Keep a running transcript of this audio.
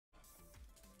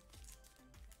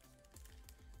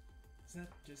Is that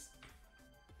just...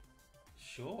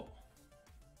 Sure.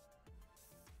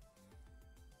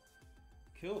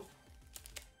 Cool.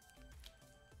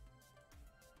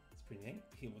 It's pretty neat.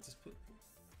 Here, we'll just put...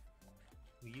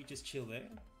 Will you just chill there?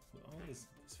 Oh, there's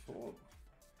 4. Will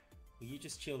you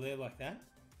just chill there like that?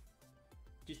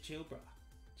 Just chill, bruh.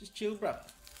 Just chill, brother.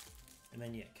 And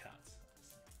then, yeah, cards.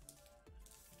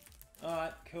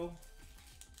 Alright, cool.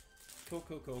 Cool,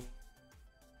 cool, cool.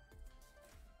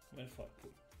 Where if I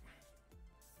put...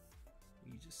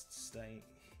 Will you just stay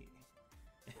here?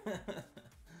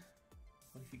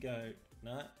 What if you go...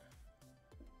 No. What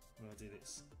do I do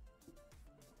this?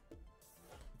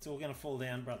 It's all gonna fall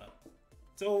down, brother.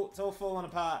 It's all falling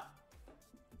apart.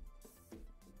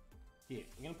 Here,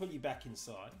 I'm gonna put you back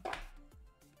inside.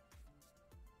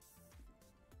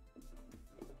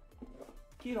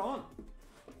 Get on.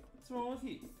 What's wrong with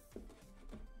you?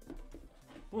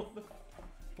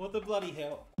 What the bloody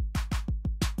hell?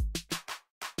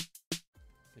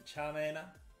 The Charmander.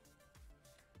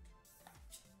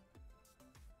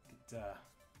 Get,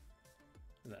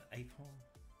 is that Aipom?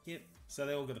 Yep. So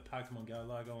they all got a Pokémon GO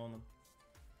logo on them.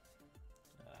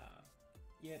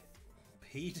 Yep.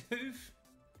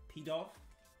 Pidove.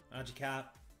 Argikarp.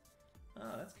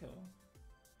 Oh, that's cool.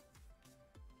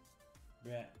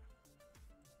 Right.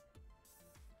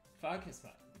 Focus,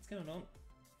 mate. What's going on?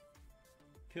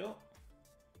 Cool.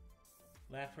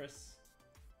 Lapras.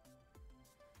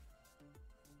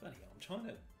 Bloody hell, I'm trying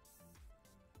to...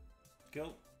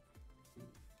 Cool.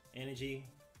 Energy.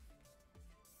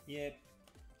 Yep.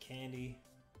 Candy.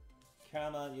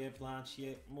 Karma, yeah, Blanche,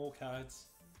 yeah, more codes.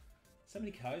 So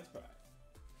many codes, bro.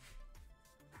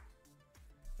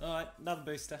 Alright, another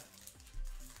booster.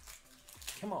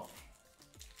 Come on.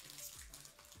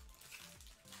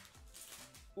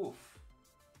 Oof.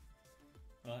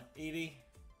 Alright, Eevee.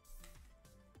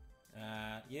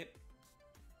 Yep.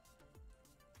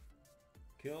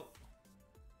 Cool.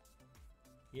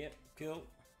 Yep, cool.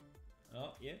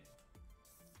 Oh, yep.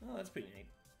 Oh, that's pretty neat.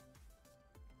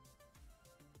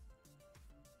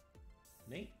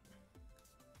 Neat.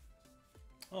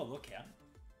 Oh, look out.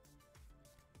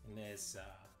 And there's,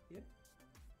 yep.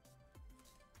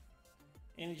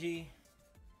 Energy.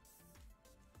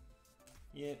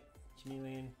 Yep.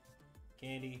 Chameleon.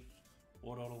 Candy.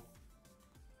 Waddle.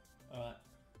 Alright.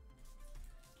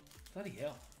 Bloody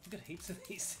hell. We've got heaps of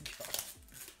these to go.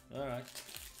 Alright.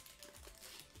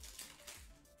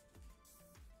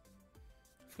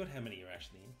 I forgot how many are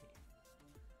actually in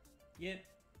here. Yep.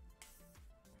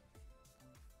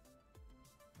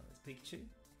 Oh, there's Pikachu.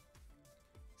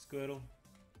 Squirtle.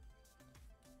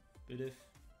 Bidoof.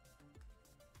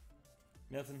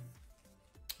 Nothing.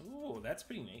 Oh, that's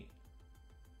pretty neat.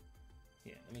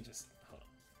 Yeah, let me just hold on.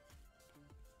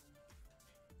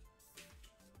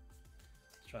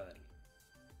 Let's try that again.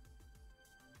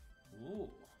 Ooh,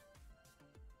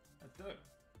 that's dope.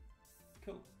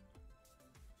 Cool.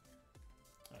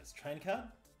 Oh, it's a train card.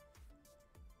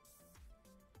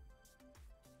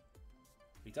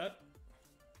 Pretty dope.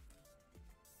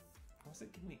 What's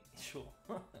it give me? Sure.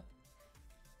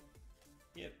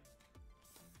 Yep.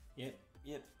 Yep.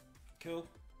 Yep. Cool.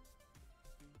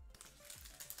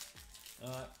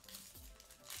 Alright.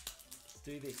 Let's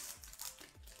do this.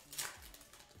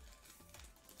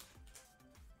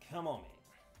 Come on,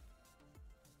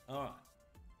 man. Alright.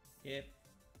 Yep.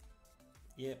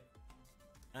 Yep.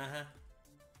 Uh-huh.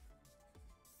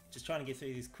 Just trying to get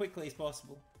through this as quickly as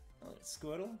possible. Oh, it's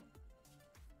Squirtle.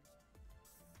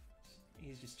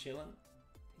 He's just chilling.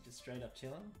 He's just straight up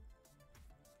chilling.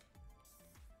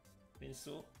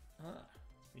 Venusaur. Ah,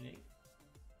 unique.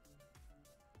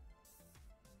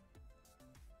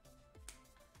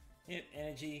 Yep,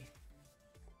 energy.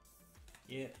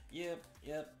 Yep, yep,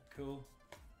 yep, cool.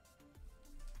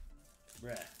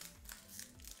 Right.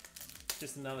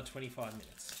 Just another 25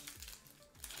 minutes.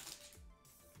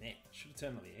 Man, should have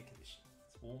turned on the air conditioner.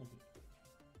 It's warm here.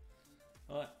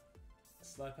 Alright.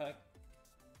 Slowpoke.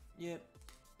 Yep.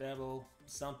 Babble.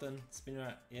 Something.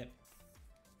 Spinner. Yep.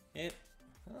 Yep.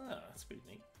 Ah, that's pretty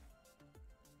neat.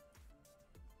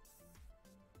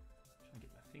 Trying to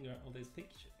get my finger out. Oh, there's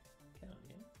Pikachu. Count,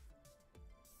 yeah.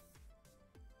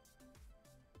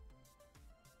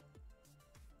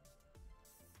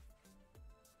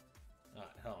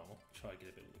 Alright, hold on. We'll try to get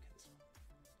a better look at this one.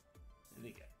 There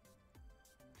you go.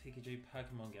 Pikachu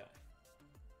Pokémon GO.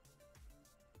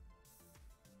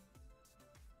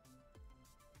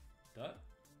 Dope.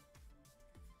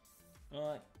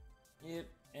 Alright. Yep.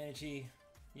 Energy.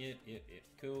 Yep, yep, yep.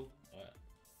 Cool. Alright.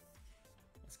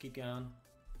 Let's keep going.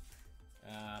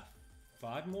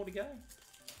 5 more to go?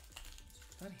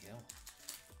 Bloody hell.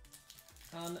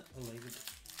 Unbelievable.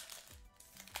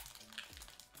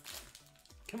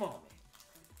 Come on,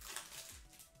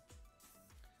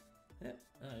 man. Yep.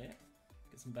 Oh yeah.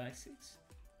 Get some basics.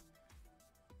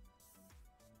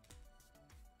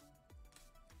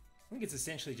 I think it's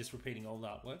essentially just repeating old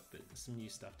artwork, but there's some new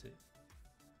stuff too.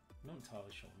 I'm not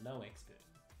entirely sure. No expert.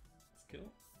 That's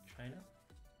cool. Trainer.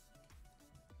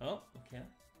 Oh, look out.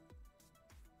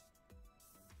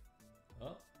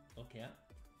 Oh, look out.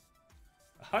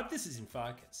 I hope this is in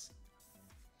focus.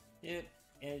 Yep,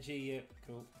 energy, yep,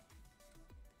 cool.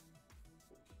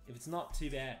 If it's not, too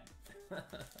bad.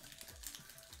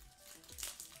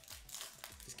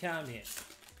 Just calm down.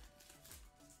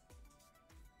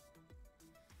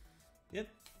 Yep,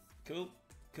 cool,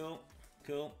 cool,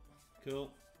 cool,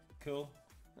 cool, cool.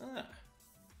 Ah.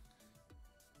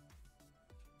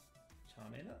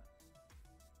 Charmander.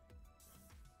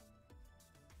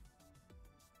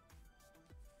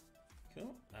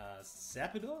 Cool.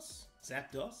 Zapdos?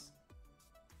 Zapdos?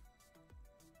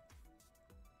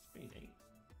 It's pretty neat.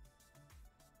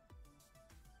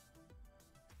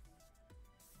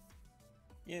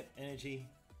 Yep, energy.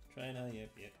 Trainer,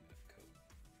 yep, yep. Cool.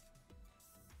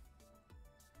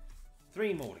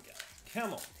 3 more to go.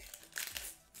 Come on.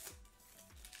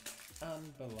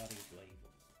 Unbelievable.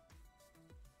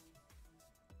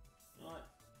 Right.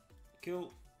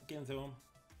 Cool. Getting through them.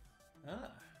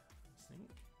 Ah. Let's think.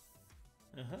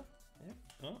 Uh-huh. Yep.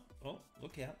 Oh, oh,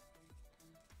 look out.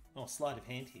 Oh, sleight of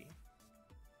hand here.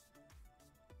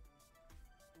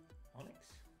 Onyx.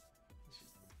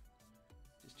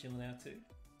 Just chilling out too.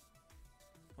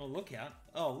 Oh, look out.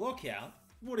 Oh, look out.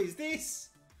 What is this?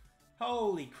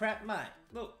 Holy crap, mate.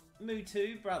 Look,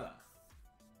 Mewtwo, brother.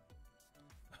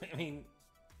 I mean,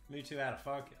 Mewtwo out of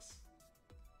focus.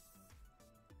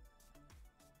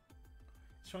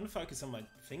 Just trying to focus on my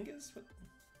fingers? What?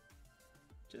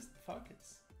 Just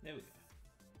focus. There we go.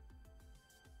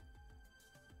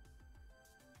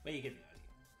 Well, you get the idea.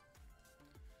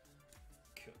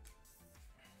 Cool.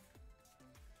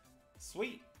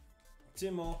 Sweet.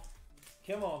 2 more.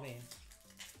 Come on, man.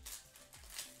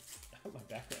 Oh, my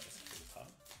background is pretty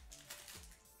hard.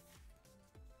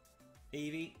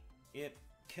 Eevee. Yep.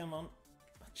 Come on.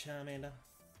 Charmander.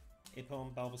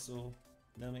 Aipom, Bulbasaur.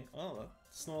 Nomi. Oh, look.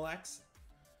 Snorlax.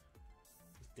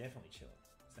 He's definitely chilling.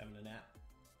 He's having a nap.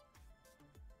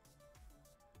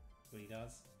 That's what he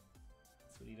does.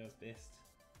 That's what he does best.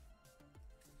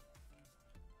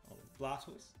 Oh,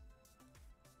 Blastoise.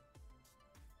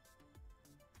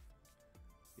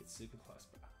 It's super close,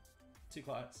 bro. Too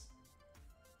close.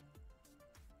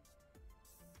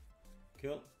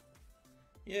 Cool.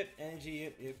 Yep, energy,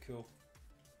 yep, yep, cool.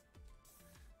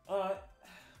 Alright.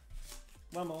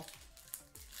 1 more.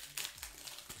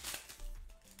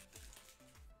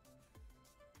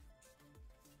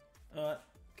 Alright,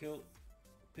 cool.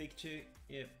 Pikachu,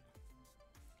 yep.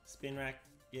 Spin rack,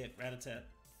 yep, Rattata.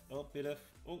 Oh, bit of.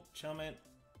 Oh, Charmander.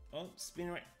 Oh,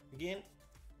 spin rack again.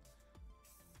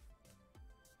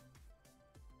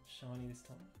 Shiny this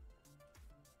time.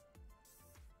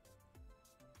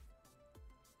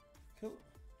 Cool.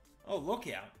 Oh, look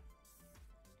out.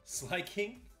 Slay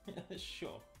King?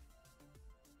 Sure.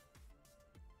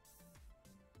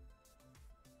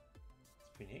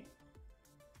 It's pretty neat.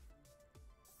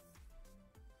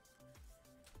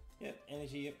 Yep,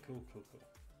 energy, yep, cool, cool, cool.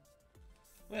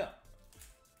 Well,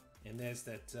 and there's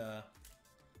that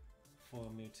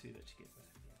foil Mewtwo that you get with it.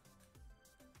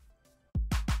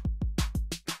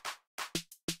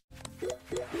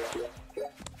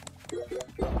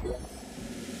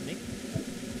 Nick.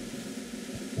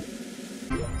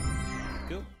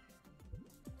 Cool.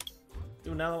 Do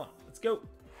another one. Let's go.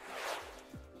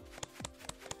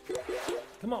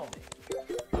 Come on, man.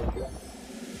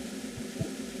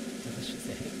 Delicious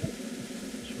egg.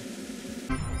 Sure.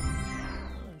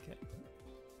 Okay.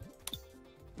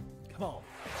 Come on.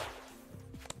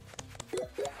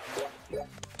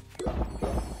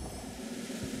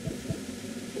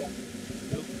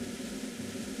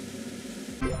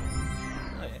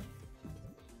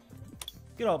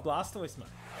 Good old Blastoise, mate.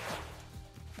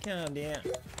 Calm down.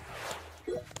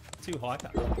 Too hyper.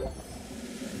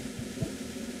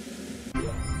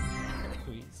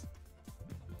 Please.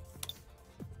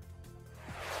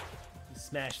 You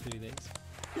smash through these.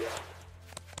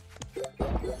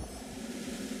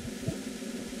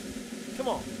 Come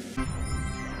on.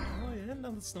 Oh yeah,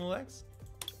 another Snorlax.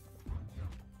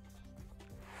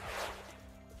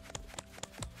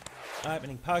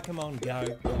 Opening Pokémon GO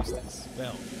boosters.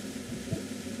 Well,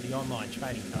 the online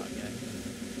trading card game.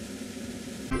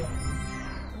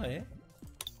 Oh yeah.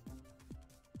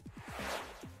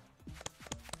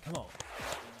 Come on.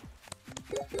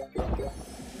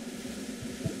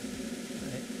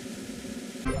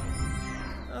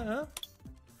 Oh yeah.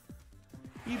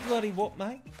 bloody what,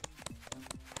 mate?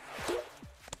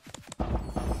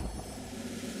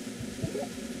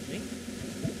 Me?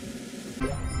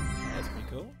 That's pretty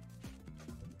cool.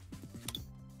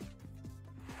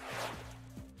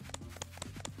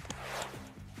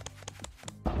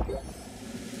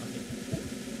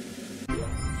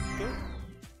 Cool.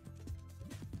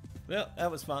 Well,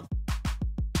 that was fun.